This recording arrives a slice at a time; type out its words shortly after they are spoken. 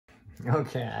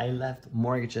Okay, I left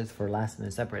mortgages for last in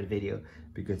a separate video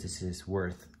because this is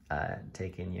worth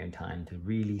taking your time to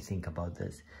really think about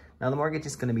this. Now, the mortgage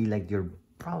is going to be like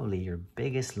probably your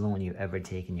biggest loan you ever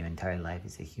take in your entire life.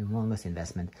 It's a humongous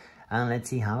investment, and let's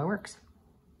see how it works.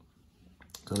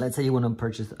 So let's say you want to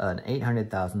purchase an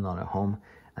 $800,000 home,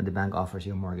 and the bank offers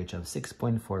you a mortgage of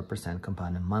 6.4%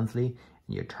 compounded monthly,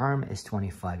 and your term is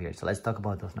 25 years. So let's talk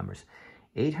about those numbers.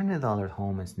 $800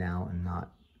 home is now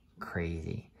not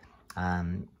crazy.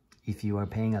 If you are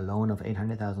paying a loan of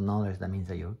 $800,000, that means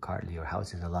that your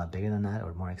house is a lot bigger than that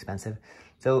or more expensive.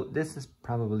 So this is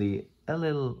probably a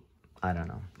little, I don't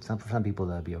know. For some people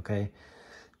that'll be okay.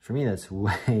 For me, that's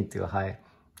way too high.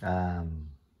 But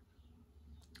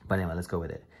anyway, let's go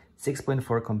with it.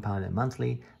 6.4 compounded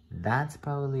monthly. That's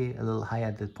probably a little high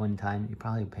at this point in time. You're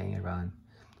probably paying around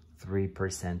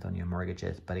 3% on your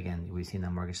mortgages. But again, we've seen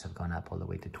that mortgages have gone up all the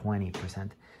way to 20%.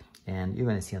 And you're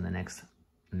going to see on the next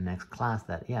class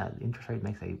that, yeah, the interest rate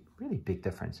makes a really big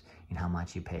difference in how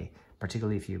much you pay,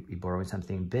 particularly if you borrow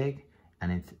something big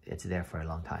and it's there for a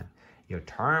long time. Your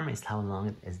term is how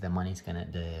long is the money's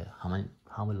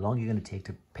how long you're gonna take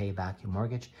to pay back your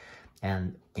mortgage.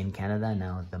 And in Canada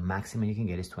now, the maximum you can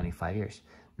get is 25 years.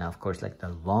 Now, of course, like the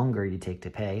longer you take to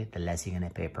pay, the less you're gonna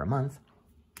pay per month,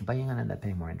 but you're gonna end up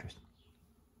paying more interest.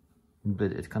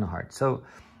 But it's kind of hard. So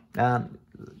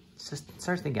just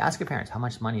start thinking, ask your parents, how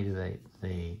much money do they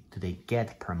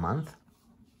get per month?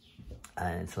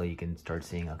 And so you can start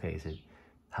seeing, okay, is it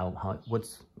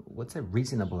what's a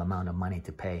reasonable amount of money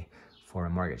to pay for a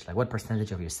mortgage? Like what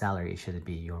percentage of your salary should it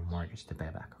be your mortgage to pay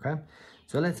back? Okay,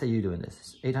 so let's say you're doing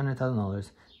this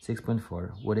 $800,000,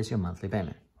 6.4. What is your monthly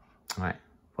payment? All right,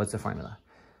 what's the formula?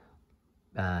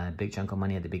 Big chunk of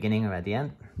money at the beginning or at the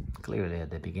end? Clearly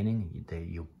at the beginning,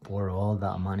 you borrow all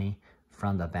that money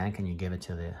from the bank and you give it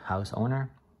to the house owner,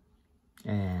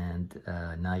 and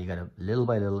now you got to little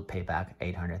by little pay back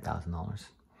 $800,000.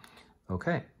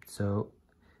 Okay, so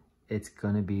it's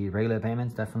going to be regular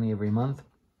payments definitely every month.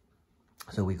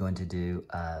 So we're going to do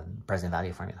present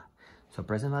value formula. So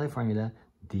present value formula,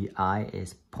 the I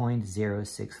is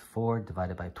 0.064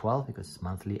 divided by 12 because it's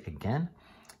monthly again,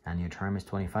 and your term is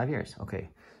 25 years. Okay,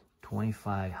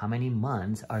 25, how many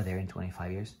months are there in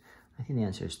 25 years? I think the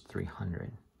answer is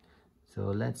 300. So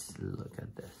let's look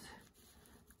at this.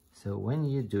 So when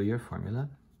you do your formula,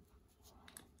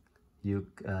 you,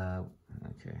 I'm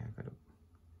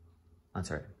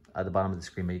sorry, at the bottom of the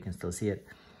screen, but you can still see it.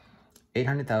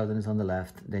 800,000 is on the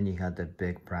left, then you got the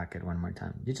big bracket one more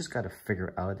time. You just got to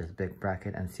figure out this big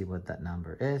bracket and see what that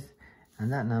number is.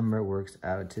 And that number works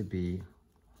out to be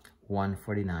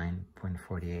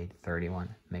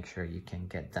 149.4831. Make sure you can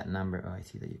get that number. Oh, I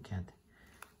see that you can't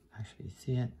actually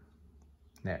see it.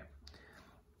 There.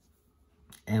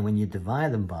 And when you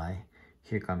divide them by,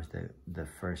 here comes the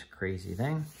first crazy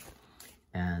thing.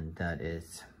 And that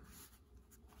is,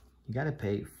 you got to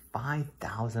pay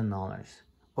 $5,000.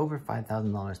 Over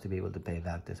 $5,000 to be able to pay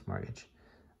back this mortgage.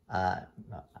 I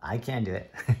can't do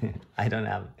it. I don't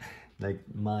have, like,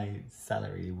 my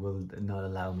salary will not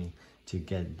allow me to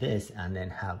get this and then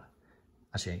have,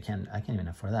 actually I can't even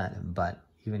afford that. But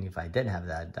even if I did have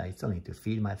that, I still need to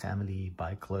feed my family,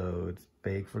 buy clothes,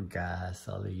 pay for gas,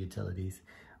 all the utilities,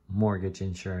 mortgage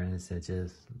insurance, such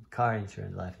as car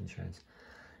insurance, life insurance.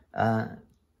 I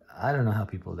don't know how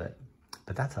people do it,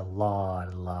 but that's a lot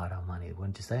of money,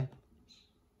 wouldn't you say?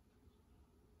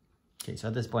 Okay, so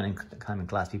at this point in time in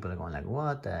class, people are going like,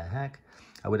 what the heck?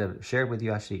 I would have shared with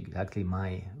you actually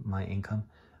my income,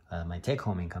 my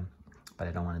take-home income, but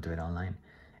I don't want to do it online.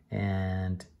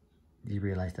 And you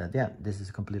realize that, yeah, this is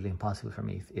completely impossible for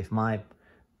me. If my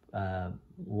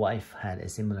wife had a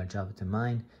similar job to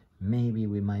mine, maybe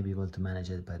we might be able to manage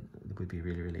it, but it would be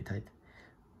really, really tight.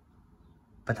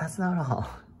 But that's not all.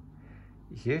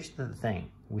 Here's the thing.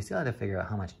 We still have to figure out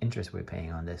how much interest we're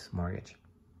paying on this mortgage.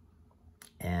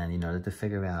 And in order to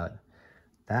figure out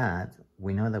that,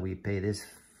 we know that we pay this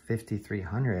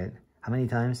 $5,300. How many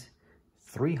times?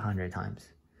 300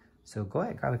 times. So go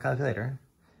ahead, grab a calculator,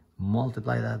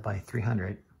 multiply that by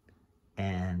 300,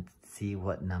 and see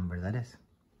what number that is.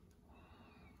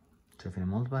 So if you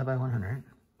multiply by 100,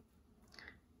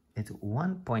 it's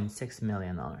 $1.6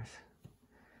 million.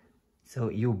 So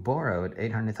you borrowed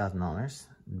 $800,000,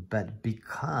 but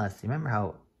because, remember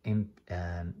how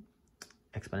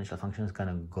exponential function is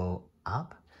gonna go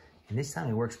up, and this time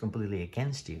it works completely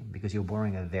against you because you're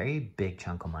borrowing a very big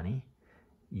chunk of money.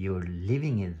 You're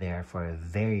leaving it there for a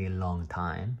very long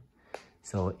time,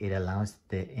 so it allows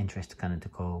the interest kind of to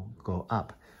go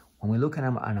up. When we look at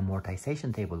an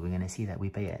amortization table, we're gonna see that we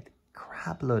pay a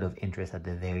crap load of interest at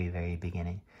the very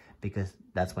beginning, because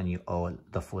that's when you owe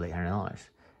the full $800.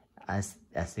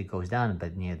 as it goes down,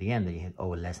 but near the end, you owe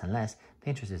less and less, the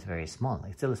interest is very small.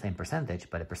 It's still the same percentage,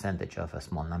 but a percentage of a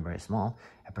small number is small.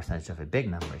 A percentage of a big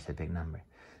number is a big number.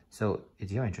 So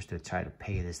it's your interest to try to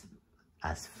pay this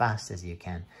as fast as you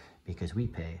can, because we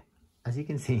pay, as you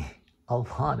can see, a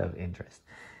lot of interest.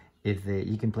 If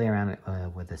you can play around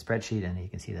with the spreadsheet, and you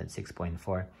can see that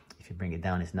 6.4, if you bring it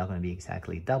down, it's not going to be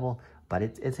exactly double, but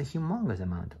it's a humongous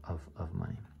amount of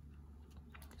money.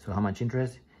 So how much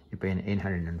interest? You're paying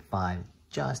 805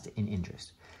 just in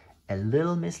interest. A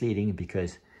little misleading,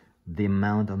 because the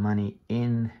amount of money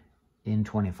in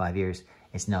 25 years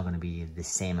is not going to be the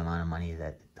same amount of money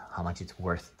that how much it's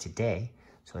worth today.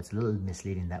 So it's a little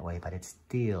misleading that way, but it's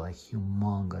still a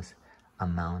humongous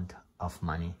amount of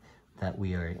money that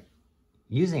we are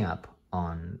using up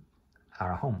on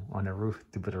our home, on a roof,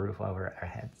 to put a roof over our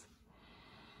heads.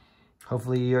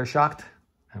 Hopefully you're shocked,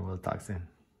 and we'll talk soon.